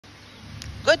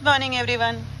Good morning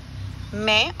everyone.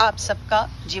 मैं आप सबका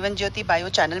जीवन ज्योति बायो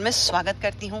चैनल में स्वागत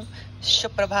करती हूँ।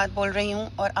 शुभ प्रभात बोल रही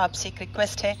हूँ और आपसे एक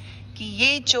रिक्वेस्ट है कि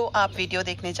ये जो आप वीडियो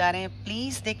देखने जा रहे हैं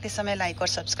प्लीज़ देखते समय लाइक और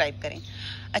सब्सक्राइब करें।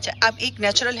 अच्छा, अब एक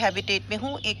नेचुरल हैबिटेट में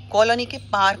हूँ, एक कॉलोनी के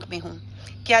पार्क में हूँ।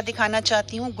 क्या दिखाना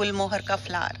चाहती हूँ? गुलमोहर का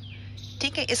फ्लावर,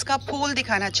 ठीक है, इसका फूल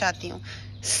दिखाना चाहती हूँ।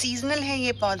 सीजनल है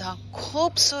ये पौधा,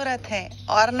 खूबसूरत है,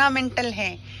 ऑर्नामेंटल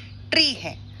है, ट्री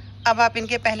है। अब आप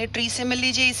इनके पहले ट्री से मिल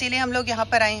लीजिए, इसीलिए हम लोग यहाँ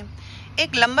पर आए हैं।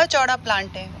 एक लंबा चौड़ा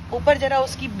प्लांट है, ऊपर जरा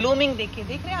उसकी ब्लूमिंग देखिए,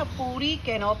 देख रहे हैं आप, पूरी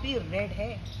कैनोपी रेड है।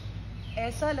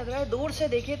 ऐसा लग रहा है दूर से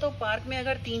देखे तो पार्क में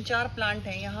अगर 3-4 प्लांट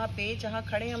है, यहाँ पे जहाँ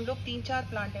खड़े हम लोग 3-4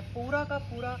 प्लांट है, पूरा का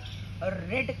पूरा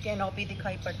रेड कैनोपी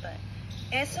दिखाई पड़ता है।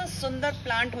 ऐसा सुंदर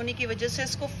प्लांट होने की वजह से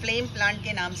इसको फ्लेम प्लांट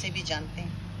के नाम से भी जानते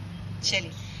हैं।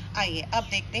 चलिए आइए अब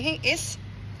देखते हैं इस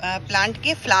प्लांट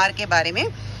के फ्लावर के बारे में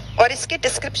और इसके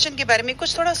डिस्क्रिप्शन के बारे में।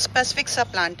 कुछ थोड़ा स्पेसिफिक सा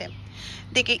प्लांट है।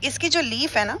 देखिए इसकी जो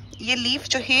लीफ है ना, ये लीफ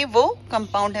जो है वो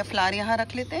कंपाउंड है। फ्लावर यहाँ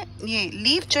रख लेते हैं। ये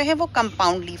लीफ जो है वो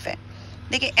कंपाउंड लीफ है।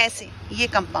 देखिए ऐसे, ये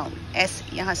कंपाउंड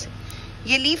ऐसे, यहाँ से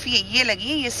ये लीफ ये लगी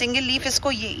है, ये सिंगल लीफ,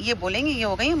 इसको ये बोलेंगे। ये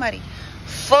हो गई हमारी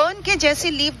फर्न के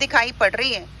जैसी लीफ दिखाई पड़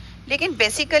रही है, लेकिन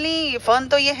बेसिकली फर्न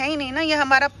तो ये है ही नहीं ना, ये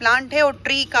हमारा प्लांट है और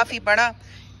ट्री काफी बड़ा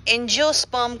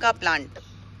एंजियोस्पर्म का प्लांट।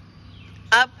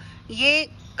 अब ये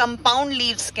कंपाउंड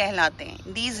लीव्स कहलाते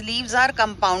हैं। These leaves are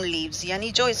compound leaves, यानी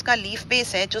जो इसका लीफ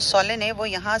बेस है, जो सोलन है, वो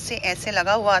यहाँ से ऐसे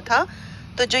लगा हुआ था,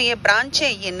 तो जो ये ब्रांच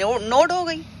है ये नोड हो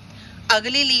गई।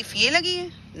 अगली लीफ ये लगी है,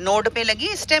 नोड पे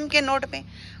लगी, स्टेम के नोड पे।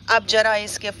 अब जरा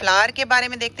इसके फ्लावर के बारे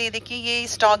में देखते हैं। देखिए ये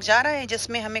स्टॉक जा रहा है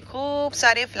जिसमें हमें खूब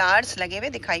सारे फ्लावर्स लगे हुए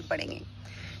दिखाई पड़ेंगे।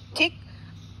 ठीक,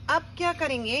 अब क्या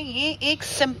करेंगे, ये एक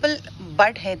सिंपल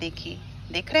बड है। देखिए,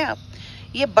 देख रहे हैं आप,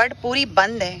 ये बड पूरी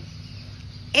बंद है।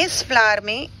 इस फ्लावर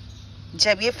में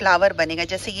जब ये फ्लावर बनेगा,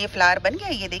 जैसे ये फ्लावर बन गया,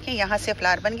 ये देखिए यहाँ से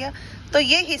फ्लावर बन गया, तो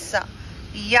ये हिस्सा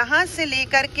यहाँ से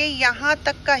लेकर के यहाँ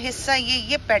तक का हिस्सा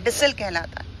ये पेडिसल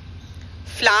कहलाता है,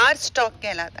 फ्लावर स्टॉक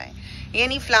कहलाता है।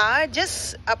 यानी फ्लावर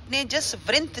जिस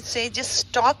वृंत से, जिस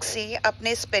स्टॉक से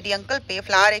अपने पेडियंकल पे,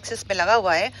 फ्लावर एक्सिस पे लगा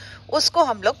हुआ है, उसको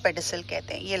हम लोग पेडिसल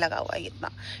कहते हैं। ये लगा हुआ है,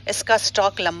 इतना इसका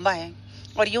स्टॉक लंबा है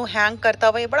और यूं हैंग करता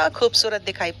हुआ ये बड़ा खूबसूरत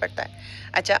दिखाई पड़ता है।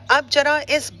 अच्छा, अब जरा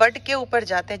इस बड के ऊपर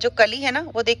जाते हैं। जो कली है ना,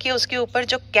 वो देखिए उसके ऊपर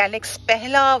जो कैलिक्स,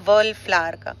 पहला वर्ल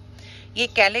फ्लावर का ये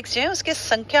कैलिक्स जो है, उसकी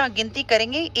संख्या गिनती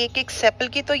करेंगे एक एक सेपल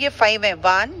की, तो ये 5 है।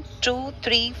 1 2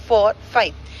 3 4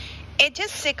 5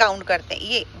 एजेस से काउंट करते हैं।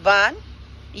 ये 1,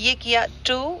 ये किया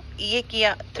 2, ये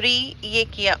किया 3, ये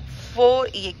किया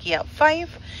 4, ये किया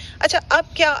 5। अच्छा, अब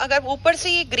क्या, अगर ऊपर से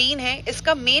ये ग्रीन है,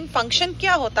 इसका मेन फंक्शन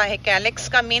क्या होता है? कैलिक्स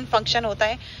का मेन फंक्शन होता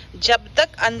है जब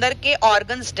तक अंदर के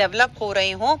ऑर्गन्स डेवलप हो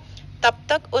रहे हो तब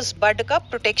तक उस बड का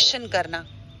प्रोटेक्शन करना,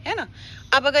 है ना।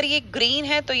 अब अगर ये ग्रीन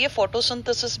है तो ये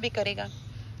फोटोसिंथेसिस भी करेगा।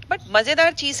 बट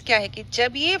मजेदार चीज क्या है कि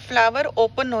जब ये फ्लावर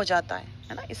ओपन हो जाता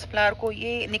है ना, इस फ्लावर को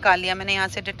ये निकाल लिया मैंने, यहाँ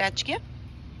से डिटैच किया।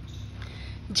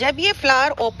 जब ये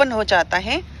फ्लावर ओपन हो जाता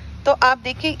है तो आप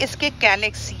देखिए इसके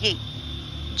कैलिक्स, ये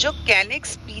जो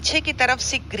कैलिक्स पीछे की तरफ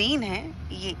से ग्रीन है,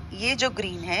 ये जो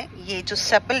ग्रीन है, ये जो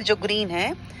सेपल जो ग्रीन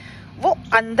है, वो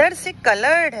अंदर से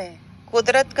कलर्ड है।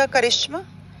 कुदरत का करिश्मा।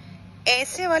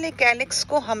 ऐसे वाले कैलिक्स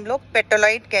को हम लोग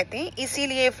पेटोलॉइड कहते हैं,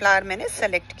 इसीलिए फ्लावर मैंने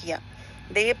सेलेक्ट किया।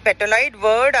 देखिए पेटोलॉइड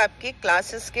वर्ड आपके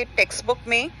क्लासेस के टेक्स्ट बुक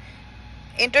में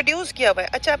इंट्रोड्यूस किया हुआ है।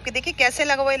 अच्छा, आपके देखिए कैसे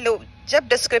लगा हुआ है। जब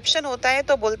डिस्क्रिप्शन होता है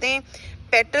तो बोलते हैं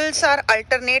petals are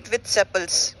alternate with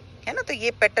sepals, है ना, तो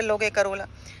ये पेटल हो गए, करोला।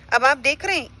 अब आप देख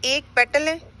रहे हैं एक पेटल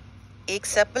है, एक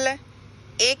सेपल है,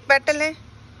 एक पेटल है,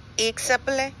 एक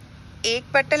सेपल है, एक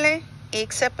पेटल है,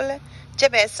 एक सेपल है।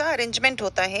 जब ऐसा अरेंजमेंट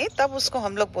होता है तब उसको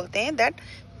हम लोग बोलते हैं that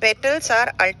petals are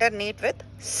alternate with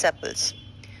sepals.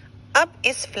 अब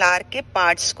इस फ्लावर के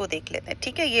पार्ट्स को देख लेते हैं।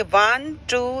 ठीक है, ये 1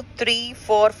 2 3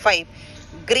 4 5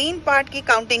 ग्रीन पार्ट की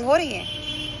काउंटिंग हो रही है।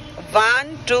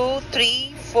 1 2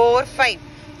 3 4 5,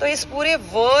 तो इस पूरे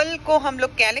वर्ल को हम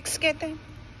लोग कैलिक्स कहते हैं।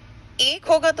 एक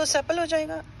होगा तो सेपल हो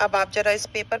जाएगा। अब आप जरा इस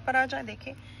पेपर पर आ जाए।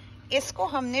 देखिए इसको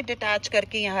हमने डिटैच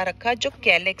करके यहाँ रखा, जो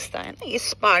कैलिक्स था, है ना,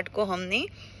 इस पार्ट को हमने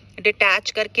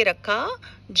डिटैच करके रखा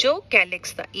जो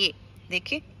कैलिक्स था। ये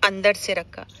देखिए अंदर से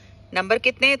रखा। नंबर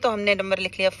कितने हैं? तो हमने नंबर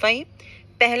लिख लिया 5।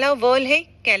 पहला वर्ल है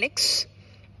कैलिक्स।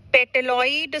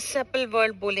 पेटेलॉइड सेपल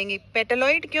वर्ल बोलेंगे।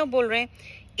 पेटेलॉइड क्यों बोल रहे हैं?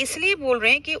 इसलिए बोल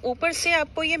रहे हैं कि ऊपर से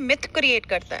आपको ये मिथ क्रिएट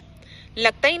करता है,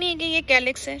 लगता ही नहीं कि ये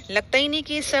कैलिक्स है, लगता ही नहीं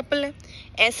कि ये सेपल है,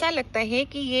 ऐसा लगता है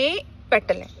कि ये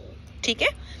पेटल है। ठीक है,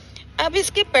 अब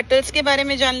इसके पेटल्स के बारे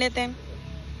में जान लेते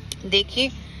हैं।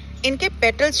 देखिए इनके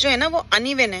पेटल्स जो है ना वो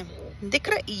अनइवन है। दिख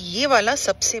रहा है, ये वाला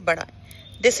सबसे बड़ा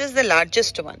है, this is the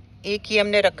largest one. एक ही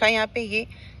हमने रखा है यहाँ पे,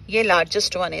 ये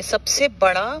लार्जेस्ट वन है, सबसे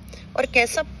बड़ा। और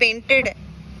कैसा पेंटेड है,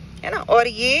 है ना। और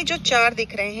ये जो 4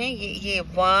 दिख रहे हैं, ये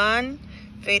 1,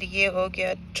 फिर ये हो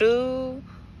गया 2,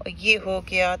 और ये हो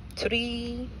गया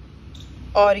 3,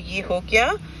 और ये हो गया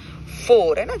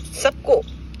 4, है ना। सबको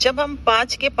जब हम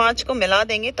 5 के 5 को मिला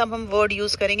देंगे तब हम वर्ड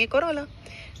यूज करेंगे कोरोला।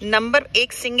 नंबर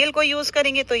एक सिंगल को यूज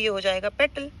करेंगे तो ये हो जाएगा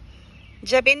पेटल।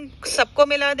 जब इन सबको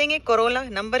मिला देंगे कोरोला।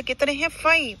 नंबर कितने हैं?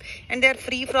 5, and they are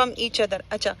free from each other.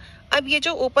 अच्छा, अब ये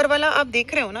जो ऊपर वाला आप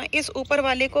देख रहे हो ना, इस ऊपर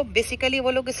वाले को बेसिकली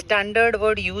वो लोग स्टैंडर्ड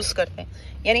वर्ड यूज करते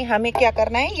हैं। यानी हमें क्या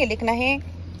करना है, ये लिखना है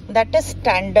दैट इज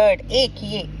स्टैंडर्ड। एक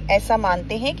ये ऐसा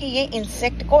मानते हैं कि ये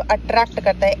इंसेक्ट को अट्रैक्ट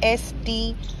करता है,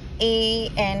 STANDARD,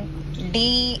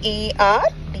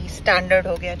 स्टैंडर्ड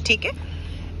हो गया, ठीक है।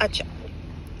 अच्छा,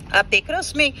 आप देख रहे हो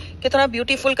उसमें कितना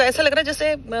ब्यूटीफुल का, ऐसा लग रहा है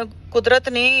जैसे कुदरत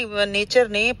ने, नेचर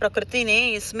ने, प्रकृति ने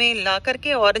इसमें ला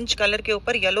करके ऑरेंज कलर के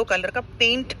ऊपर येलो कलर का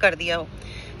पेंट कर दिया हो।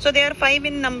 सो दे आर 5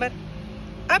 इन नंबर।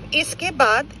 अब इसके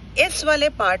बाद इस वाले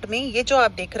पार्ट में ये जो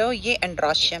आप देख रहे हो ये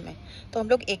एंड्रोशियम है। तो हम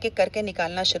लोग एक एक करके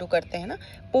निकालना शुरू करते हैं ना।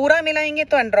 पूरा मिलाएंगे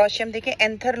तो एंड्रोशियम, देखिए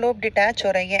एंथर लोब डिटैच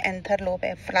हो रही है, एंथर लोब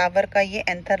है। फ्लावर का ये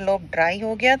एंथर लोब ड्राई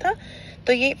हो गया था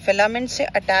तो ये फिलामेंट से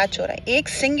अटैच हो रहा है। एक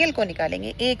सिंगल को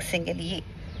निकालेंगे, एक सिंगल, ये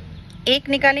एक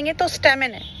निकालेंगे तो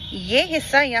स्टेमन है। ये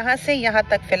हिस्सा यहाँ से यहाँ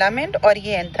तक फिलामेंट और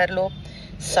ये एंथर लोब,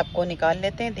 सबको निकाल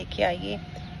लेते हैं। देखिए आइए,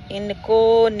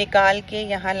 इनको निकाल के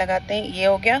यहाँ लगाते हैं। ये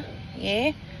हो गया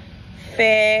ये,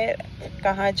 फिर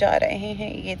कहाँ जा रहे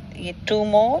हैं ये 2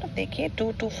 मोर, देखिए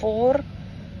 2 to 4,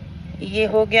 ये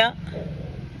हो गया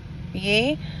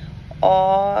ये।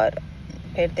 और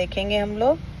फिर देखेंगे हम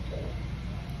लोग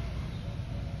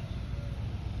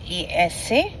ये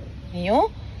ऐसे यूं,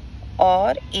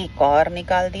 और एक और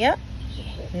निकाल दिया,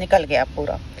 ये निकल गया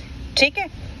पूरा, ठीक है।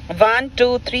 1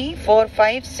 2 3 4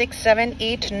 5 6 7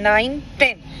 8 9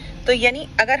 10। तो यानी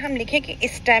अगर हम लिखें कि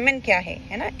स्टैमन क्या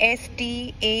है ना,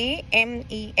 STAMEN,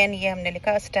 ये हमने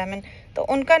लिखा स्टैमन, तो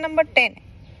उनका नंबर 10 है।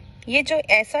 ये जो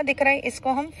ऐसा दिख रहा है इसको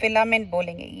हम फिलामेंट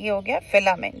बोलेंगे। ये हो गया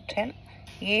फिलामेंट, है ना,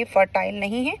 ये फर्टाइल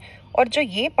नहीं है। और जो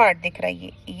ये पार्ट दिख रहा है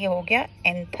ये हो गया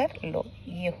एंथर लोब,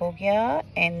 ये हो गया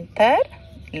एंथर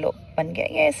लोब, बन गया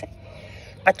ये ऐसे।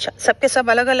 अच्छा, सबके सब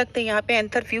अलग अलग थे, यहाँ पे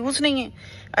एंथर फ्यूज नहीं है।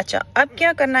 अच्छा, अब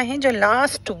क्या करना है, जो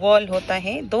लास्ट वॉल होता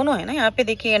है, दोनों है ना यहाँ पे,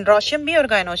 देखिए एंड्रोशियम भी और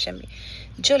गायनोशियम भी।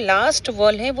 जो लास्ट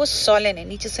वॉल है वो सोलन है,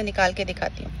 नीचे से निकाल के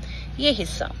दिखाती हूँ। ये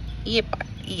हिस्सा, ये पार्ट,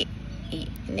 ये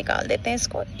निकाल देते हैं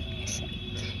इसको,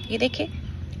 ये देखिए।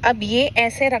 अब ये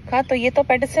ऐसे रखा तो ये तो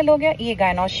पेडिसल हो गया, ये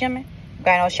गायनोशियम है।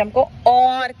 गायनोशियम को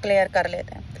और क्लियर कर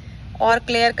लेते हैं, और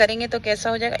क्लियर करेंगे तो कैसा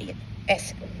हो जाएगा, ये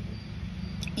ऐसे,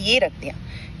 ये रख दिया,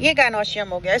 ये गायनोशियम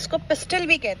हो गया। इसको पिस्टल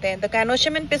भी कहते हैं। The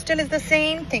gynoecium and pistil is the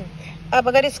same thing. अब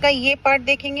अगर इसका ये पार्ट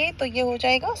देखेंगे तो ये हो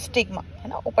जाएगा स्टिग्मा, है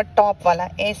ना, ऊपर टॉप वाला,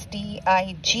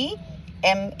 STIGMA।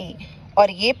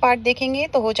 और ये पार्ट देखेंगे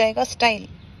तो हो जाएगा स्टाइल,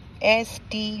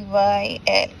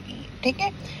 STYLE, ठीक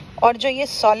है। और जो ये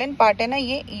सोलन पार्ट है ना,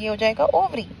 ये हो जाएगा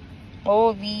ओवरी,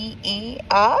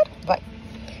 OVARY।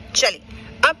 चलिए,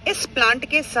 अब इस प्लांट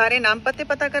के सारे नाम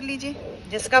पता कर लीजिए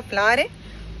जिसका फ्लावर है।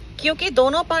 क्योंकि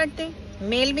दोनों पार्ट थे,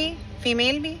 मेल भी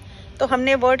फीमेल भी, तो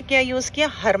हमने वर्ड क्या यूज किया,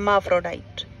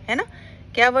 हर्माफ्रोडाइट, है ना।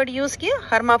 क्या वर्ड यूज किया,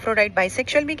 हर्माफ्रोडाइट।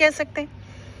 बाइसेक्सुअल भी कह सकते हैं।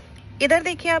 इधर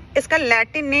देखिए आप, इसका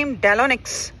Latin name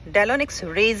Delonix, Delonix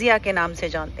regia के नाम से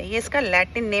जानते हैं। ये इसका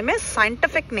लैटिन नेम है,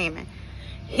 साइंटिफिक नेम है।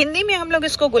 हिंदी में हम लोग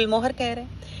इसको गुलमोहर कह रहे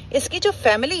हैं। इसकी जो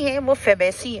फैमिली है वो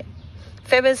फेबेसी है।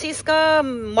 फेबेसी इसका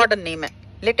मॉडर्न नेम है,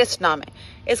 लेटेस्ट नाम है।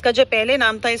 इसका जो पहले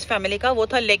नाम था इस फैमिली का वो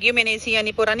था लेग्यूमिनेसी।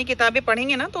 यानी पुरानी किताबें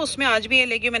पढ़ेंगे ना तो उसमें आज भी ये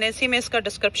लेग्यूमिनेसी में इसका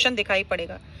डिस्क्रिप्शन दिखाई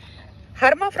पड़ेगा।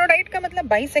 हर्माफ्रोडाइट का मतलब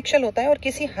बाइसेक्सुअल होता है। और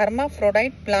किसी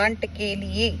हर्माफ्रोडाइट प्लांट के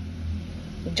लिए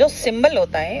जो सिंबल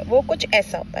होता है वो कुछ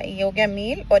ऐसा होता है। ये हो गया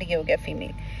मेल और ये हो गया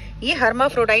फीमेल। ये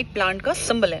हर्माफ्रोडाइट प्लांट का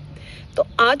सिंबल है। तो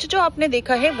आज जो आपने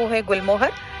देखा है वो है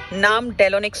गुलमोहर, नाम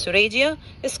डेलोनिक्स रेजिया।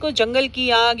 इसको जंगल की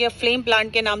आग या फ्लेम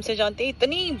प्लांट के नाम से जानते हैं।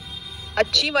 इतनी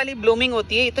अच्छी वाली ब्लूमिंग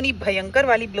होती है, इतनी भयंकर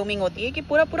वाली ब्लूमिंग होती है कि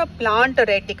पूरा प्लांट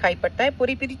रेड दिखाई पड़ता है।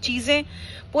 पूरी चीजें,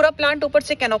 पूरा प्लांट ऊपर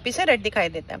से कैनोपी से रेड दिखाई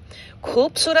देता है।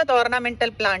 खूबसूरत ऑर्नामेंटल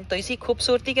प्लांट। तो इसी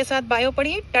खूबसूरती के साथ बायो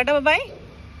पढ़िए। Tata bye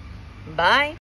bye.